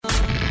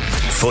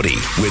Footy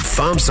with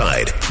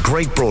Farmside.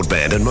 Great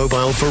broadband and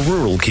mobile for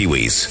rural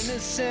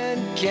Kiwis.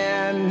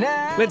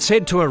 Let's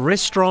head to a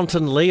restaurant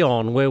in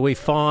Leon where we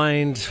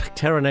find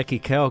Taranaki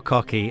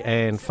Kaukoki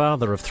and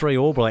father of 3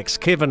 All Blacks,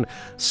 Kevin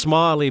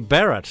Smiley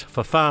Barrett,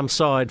 for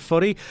Farmside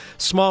Footy.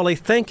 Smiley,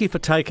 thank you for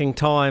taking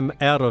time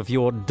out of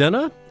your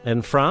dinner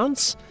in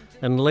France,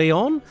 in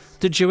Leon.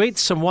 Did you eat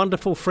some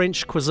wonderful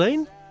French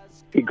cuisine?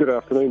 Yeah, good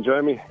afternoon,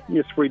 Jamie.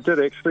 Yes, we did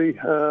actually.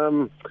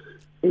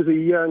 There's a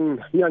young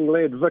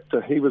lad, Victor.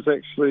 He was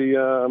actually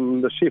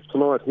the chef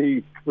tonight.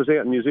 He was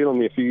out in New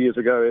Zealand a few years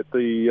ago at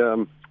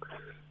the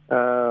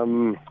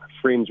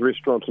Friends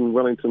restaurant in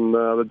Wellington,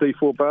 the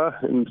D4 bar.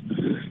 And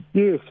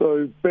yeah,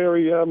 so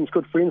Barry was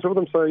good friends with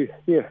him. So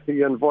yeah,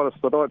 he invited us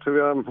tonight to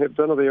have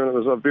dinner there, and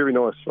it was very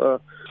nice.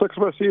 6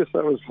 of us, yes,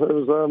 it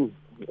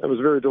was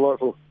very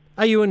delightful.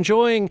 Are you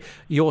enjoying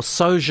your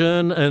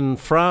sojourn in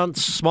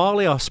France,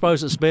 Smiley? I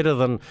suppose it's better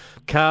than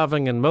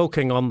carving and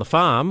milking on the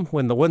farm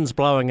when the wind's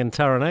blowing in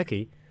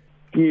Taranaki.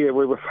 Yeah,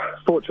 we were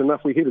fortunate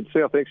enough. We headed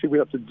south, actually. We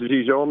went up to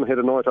Dijon, had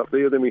a night up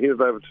there. Then we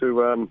headed over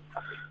to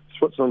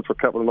Switzerland for a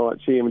couple of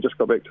nights here, and we just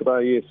got back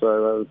today, yeah.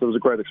 So it was a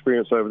great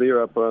experience over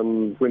there.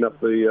 Went up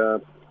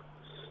the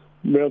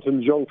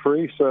mountain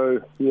Jonquerie.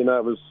 So, you know,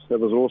 it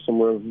was awesome.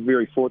 We were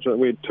very fortunate.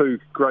 We had 2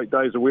 great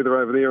days of weather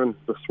over there, and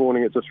this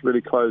morning it just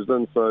really closed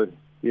in. So,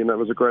 you know, it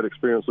was a great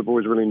experience. The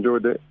boys really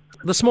enjoyed that.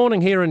 This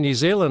morning here in New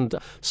Zealand,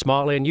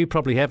 Smiley, and you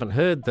probably haven't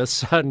heard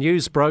this,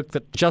 news broke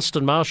that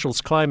Justin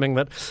Marshall's claiming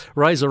that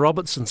Razor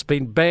Robertson's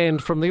been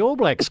banned from the All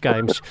Blacks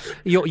games.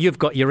 You've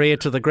got your ear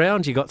to the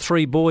ground. You've got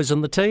 3 boys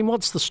in the team.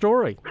 What's the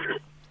story?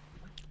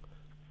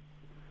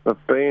 The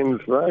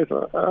banned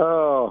Razor?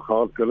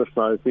 Oh, goodness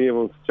knows. Yeah,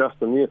 well,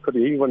 Justin, yeah,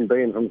 he wasn't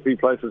banned from a few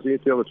places here,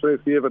 to tell the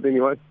truth, yeah, but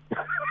anyway.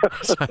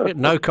 So,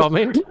 no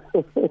comment?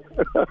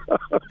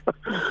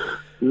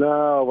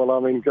 No, well, I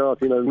mean, God,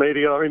 you know,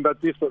 media,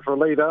 but desperate for a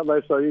lead, aren't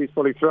they? So he's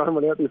probably throwing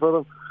one out there for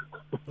them.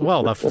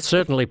 Well, they've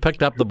certainly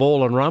picked up the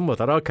ball and run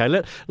with it. Okay,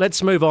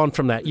 let's move on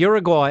from that.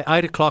 Uruguay,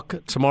 8 o'clock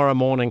tomorrow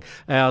morning,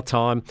 our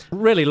time.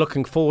 Really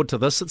looking forward to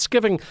this. It's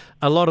giving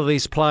a lot of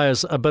these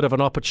players a bit of an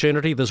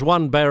opportunity. There's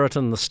one Barrett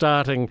in the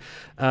starting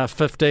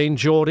 15,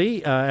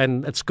 Geordie,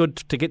 and it's good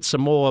to get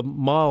some more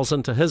miles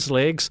into his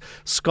legs.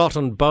 Scott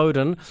and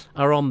Bowden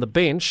are on the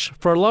bench.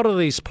 For a lot of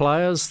these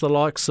players, the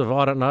likes of,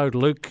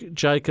 Luke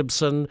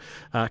Jacobson,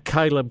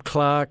 Caleb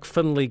Clark,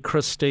 Finlay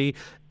Christie,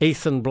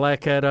 Ethan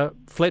Blackadder,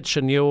 Fletcher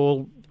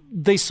Newell,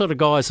 these sort of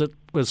guys, it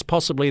was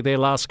possibly their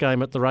last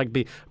game at the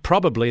rugby,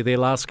 probably their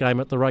last game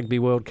at the Rugby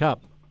World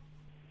Cup.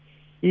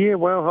 Yeah,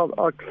 well,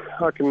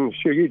 I can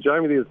assure you,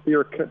 Jamie,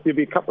 there'll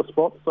be a couple of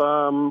spots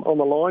on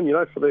the line, you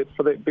know, for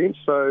that bench.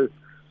 So,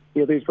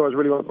 yeah, these guys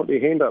really want to put their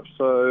hand up.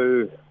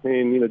 So,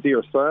 and, you know,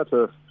 dear start,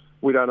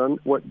 we don't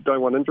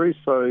want injuries.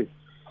 So,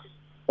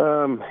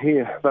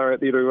 yeah, they're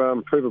out there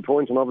to prove a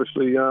point, and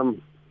obviously,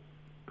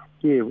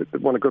 yeah, we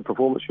want a good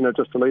performance, you know,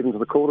 just to lead into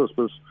the quarters,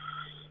 because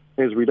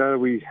as we know,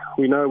 we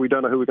don't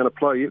know who we're going to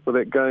play yet for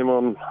that game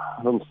on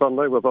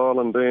Sunday with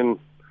Ireland and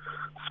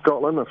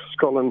Scotland. If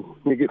Scotland,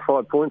 you get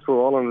 5 points,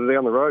 or Ireland are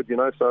down the road, you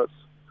know, so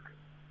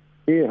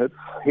it's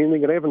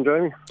anything can happen,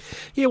 Jamie.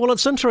 Yeah, well,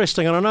 it's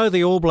interesting, and I know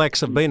the All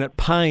Blacks have been at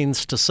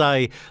pains to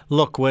say,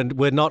 look,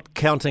 we're not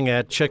counting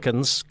our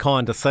chickens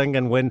kind of thing,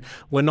 and when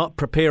we're not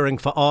preparing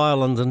for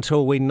Ireland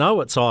until we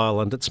know it's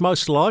Ireland. It's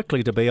most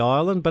likely to be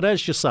Ireland, but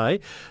as you say,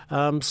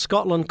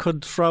 Scotland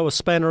could throw a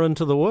spanner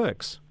into the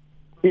works.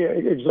 Yeah,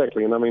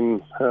 exactly, and I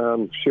mean,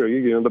 sure,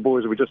 you know, the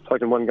boys will be just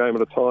taking one game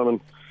at a time,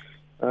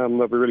 and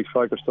they'll be really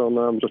focused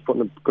on just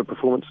putting a good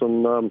performance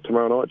on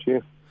tomorrow night, yeah.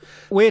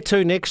 Where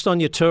to next on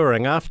your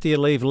touring? After you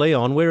leave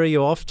Leon, where are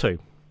you off to?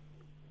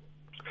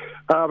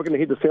 We're going to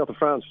head to south of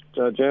France,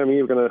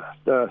 Jeremy. We're going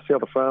to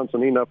south of France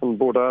and end up in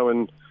Bordeaux,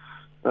 and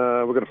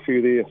we've got a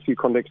few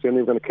contacts down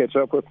there we're going to catch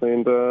up with,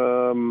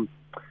 and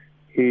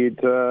he'd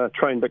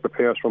train back to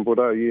Paris from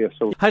Bordeaux, yeah.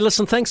 So. Hey,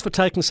 listen, thanks for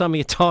taking some of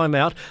your time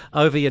out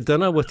over your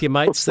dinner with your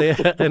mates there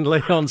in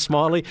Leon,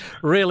 Smiley.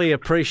 Really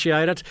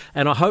appreciate it,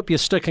 and I hope you're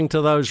sticking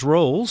to those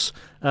rules.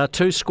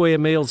 2 square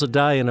meals a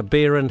day and a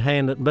beer in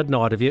hand at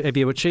midnight. Have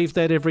you achieved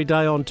that every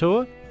day on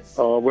tour?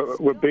 Oh,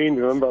 we've been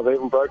to them, but they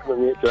haven't broken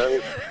them yet, Jamie.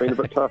 It's been a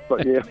bit tough,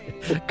 but yeah.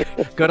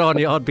 Good on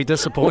you. I'd be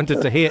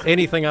disappointed to hear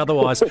anything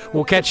otherwise.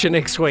 We'll catch you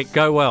next week.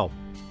 Go well.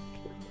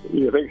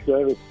 Yeah, thanks,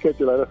 Jamie.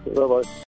 Catch you later. Bye-bye.